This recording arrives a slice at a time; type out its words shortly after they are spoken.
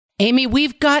Amy,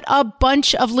 we've got a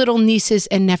bunch of little nieces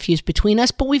and nephews between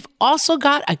us, but we've also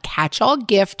got a catch-all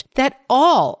gift that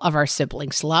all of our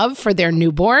siblings love for their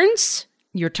newborns.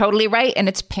 You're totally right, and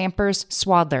it's Pampers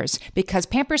Swaddlers, because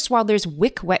Pampers Swaddlers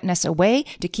wick wetness away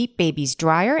to keep babies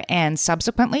drier and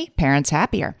subsequently parents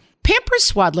happier.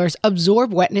 Pampers Swaddlers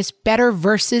absorb wetness better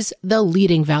versus the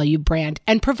leading value brand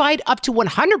and provide up to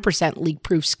 100%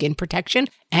 leak-proof skin protection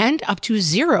and up to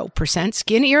 0%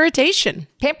 skin irritation.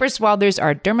 Pampers Swaddlers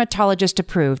are dermatologist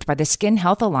approved by the Skin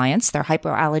Health Alliance. They're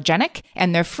hypoallergenic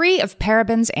and they're free of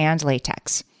parabens and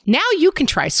latex. Now you can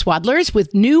try Swaddlers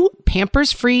with new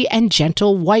Pampers-free and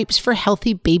gentle wipes for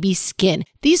healthy baby skin.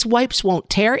 These wipes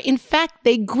won't tear. In fact,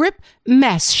 they grip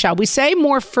mess, shall we say,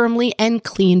 more firmly and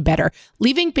clean better,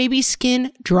 leaving baby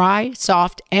skin dry,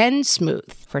 soft, and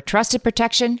smooth. For trusted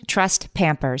protection, trust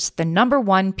Pampers, the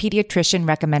 #1 pediatrician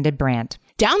recommended brand.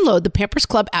 Download the Pampers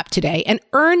Club app today and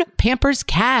earn Pampers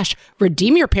Cash.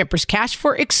 Redeem your Pampers Cash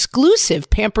for exclusive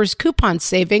Pampers coupon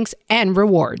savings and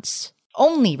rewards.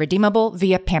 Only redeemable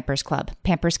via Pampers Club.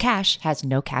 Pampers Cash has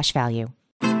no cash value.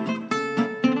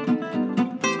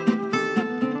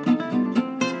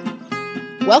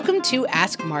 Welcome to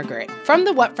Ask Margaret from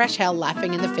the What Fresh Hell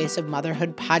Laughing in the Face of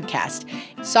Motherhood podcast,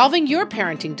 solving your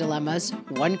parenting dilemmas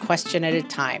one question at a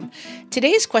time.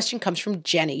 Today's question comes from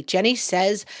Jenny. Jenny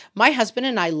says, my husband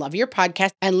and I love your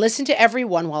podcast and listen to every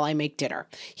one while I make dinner.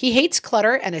 He hates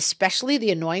clutter and especially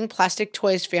the annoying plastic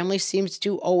toys family seems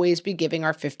to always be giving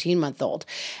our 15-month-old.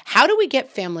 How do we get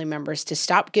family members to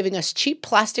stop giving us cheap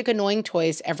plastic annoying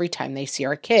toys every time they see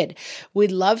our kid?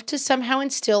 We'd love to somehow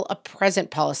instill a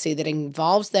present policy that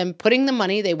involves them putting the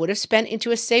money they would have spent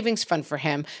into a savings fund for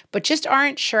him, but just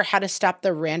aren't sure how to stop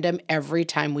the random every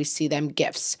time we see them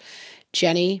gifts.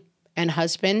 Jenny and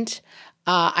husband,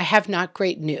 I have not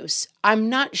great news. I'm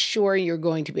not sure you're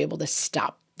going to be able to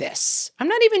stop this. I'm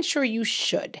not even sure you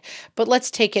should, but let's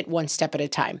take it one step at a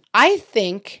time. I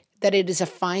think that it is a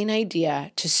fine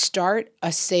idea to start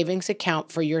a savings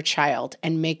account for your child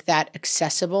and make that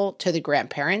accessible to the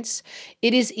grandparents.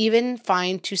 It is even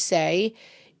fine to say,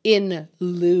 in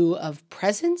lieu of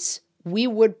presents, we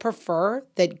would prefer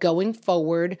that going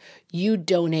forward, you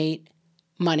donate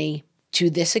money to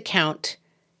this account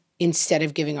instead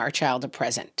of giving our child a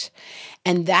present.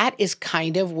 And that is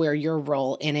kind of where your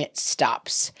role in it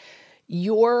stops.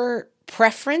 Your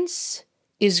preference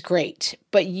is great,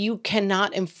 but you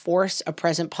cannot enforce a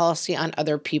present policy on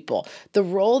other people. The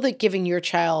role that giving your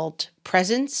child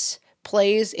presents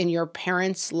plays in your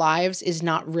parents' lives is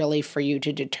not really for you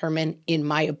to determine, in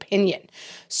my opinion.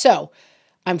 So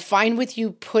I'm fine with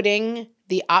you putting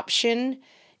the option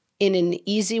in an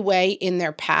easy way in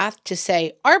their path to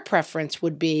say our preference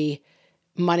would be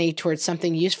money towards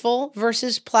something useful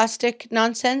versus plastic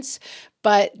nonsense.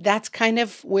 But that's kind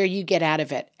of where you get out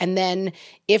of it. And then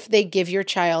if they give your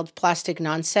child plastic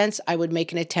nonsense, I would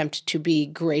make an attempt to be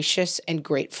gracious and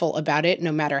grateful about it,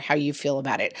 no matter how you feel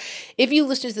about it. If you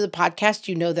listen to the podcast,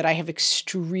 you know that I have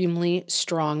extremely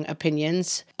strong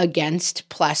opinions against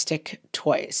plastic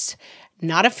toys.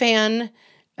 Not a fan.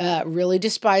 Really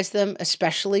despise them,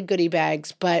 especially goodie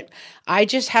bags, but I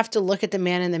just have to look at the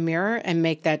man in the mirror and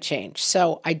make that change.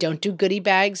 So I don't do goodie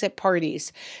bags at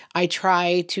parties. I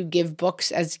try to give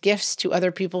books as gifts to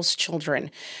other people's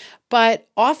children. But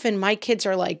often my kids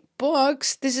are like,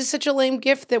 books? This is such a lame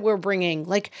gift that we're bringing.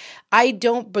 Like, I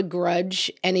don't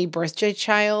begrudge any birthday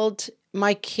child.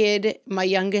 My kid, my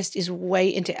youngest, is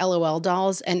way into LOL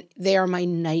dolls, and they are my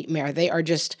nightmare. They are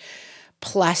just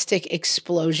plastic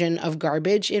explosion of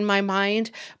garbage in my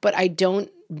mind, but I don't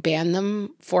ban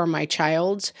them for my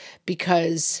child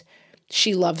because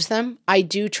she loves them. I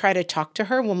do try to talk to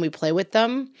her when we play with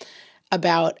them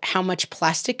about how much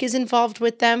plastic is involved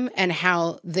with them and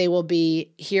how they will be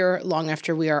here long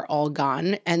after we are all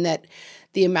gone, and that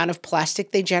the amount of plastic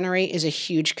they generate is a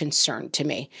huge concern to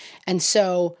me. And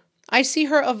so I see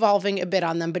her evolving a bit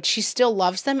on them, but she still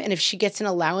loves them. And if she gets an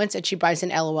allowance and she buys an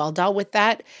LOL doll with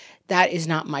that, that is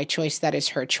not my choice. That is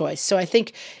her choice. So I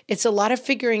think it's a lot of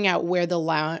figuring out where the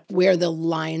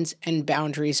lines and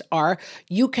boundaries are.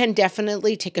 You can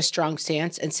definitely take a strong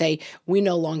stance and say, we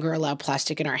no longer allow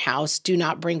plastic in our house. Do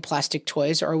not bring plastic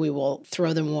toys or we will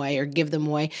throw them away or give them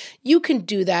away. You can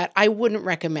do that. I wouldn't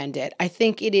recommend it. I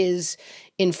think it is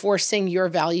enforcing your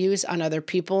values on other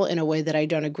people in a way that I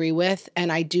don't agree with.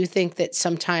 And I do think that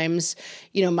sometimes,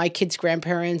 my kids'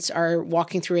 grandparents are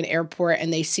walking through an airport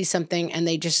and they see something and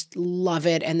they just love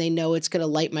it and they know it's going to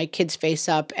light my kid's face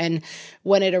up. And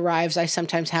when it arrives, I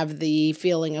sometimes have the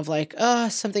feeling of like,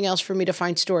 something else for me to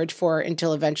find storage for,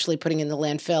 until eventually putting in the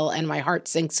landfill and my heart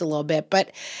sinks a little bit.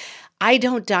 But I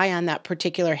don't die on that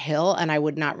particular hill and I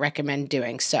would not recommend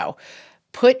doing so.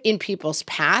 put in people's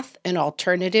path an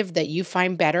alternative that you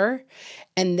find better,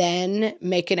 and then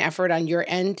make an effort on your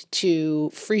end to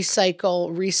free cycle,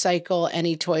 recycle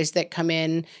any toys that come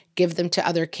in, give them to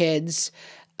other kids.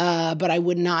 But I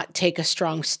would not take a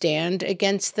strong stand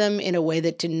against them in a way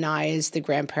that denies the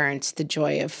grandparents the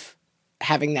joy of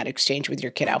having that exchange with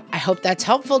your kiddo. I hope that's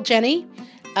helpful, Jenny.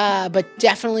 But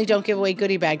definitely don't give away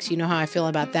goodie bags. You know how I feel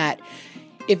about that.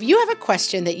 If you have a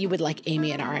question that you would like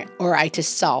Amy and I to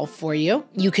solve for you,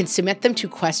 you can submit them to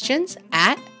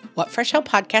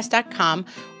questions@whatfreshhellpodcast.com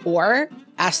or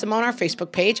ask them on our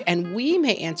Facebook page, and we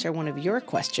may answer one of your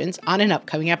questions on an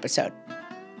upcoming episode.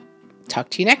 Talk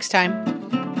to you next time.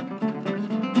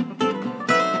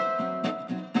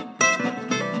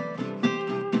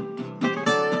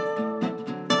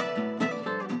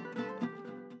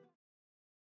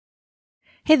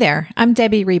 Hey there, I'm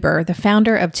Debbie Reber, the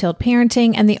founder of Tilt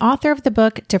Parenting and the author of the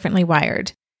book Differently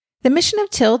Wired. The mission of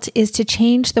Tilt is to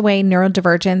change the way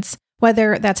neurodivergence,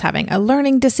 whether that's having a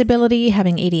learning disability,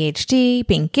 having ADHD,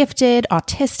 being gifted,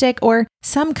 autistic, or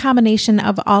some combination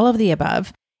of all of the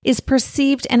above, is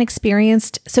perceived and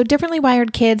experienced so differently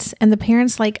wired kids and the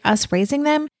parents like us raising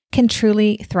them can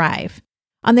truly thrive.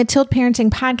 On the Tilt Parenting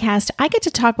podcast, I get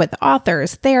to talk with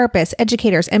authors, therapists,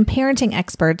 educators, and parenting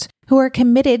experts who are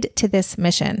committed to this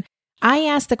mission. I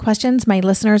ask the questions my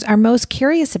listeners are most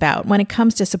curious about when it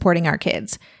comes to supporting our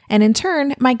kids. And in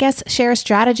turn, my guests share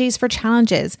strategies for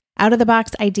challenges,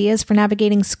 out-of-the-box ideas for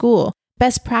navigating school,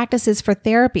 best practices for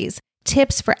therapies,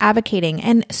 tips for advocating,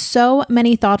 and so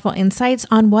many thoughtful insights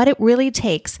on what it really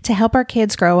takes to help our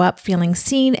kids grow up feeling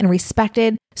seen and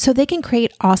respected so they can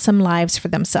create awesome lives for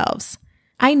themselves.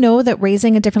 I know that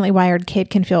raising a differently wired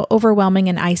kid can feel overwhelming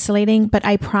and isolating, but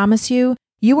I promise you,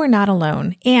 you are not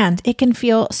alone, and it can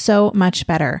feel so much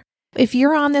better. If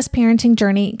you're on this parenting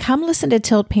journey, come listen to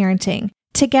Tilt Parenting.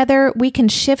 Together, we can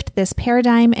shift this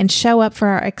paradigm and show up for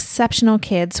our exceptional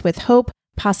kids with hope,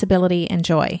 possibility, and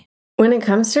joy. When it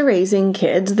comes to raising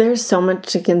kids, there's so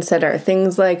much to consider.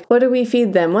 Things like, what do we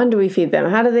feed them? When do we feed them?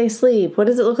 How do they sleep? What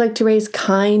does it look like to raise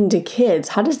kind kids?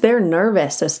 How does their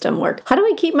nervous system work? How do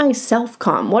I keep myself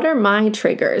calm? What are my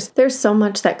triggers? There's so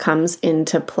much that comes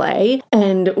into play,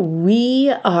 and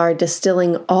we are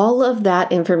distilling all of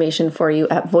that information for you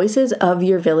at Voices of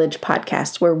Your Village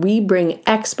podcast, where we bring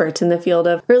experts in the field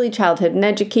of early childhood and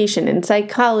education and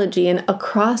psychology and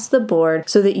across the board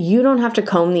so that you don't have to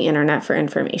comb the internet for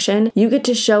information. You get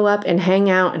to show up and hang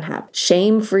out and have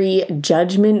shame-free,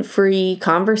 judgment-free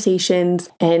conversations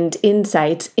and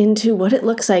insights into what it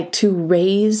looks like to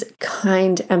raise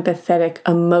kind, empathetic,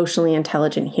 emotionally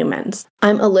intelligent humans.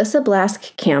 I'm Alyssa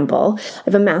Blask Campbell. I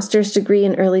have a master's degree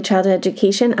in early childhood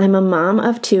education. I'm a mom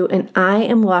of 2, and I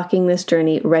am walking this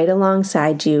journey right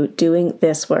alongside you doing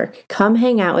this work. Come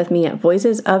hang out with me at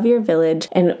Voices of Your Village,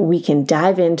 and we can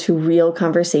dive into real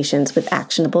conversations with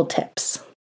actionable tips.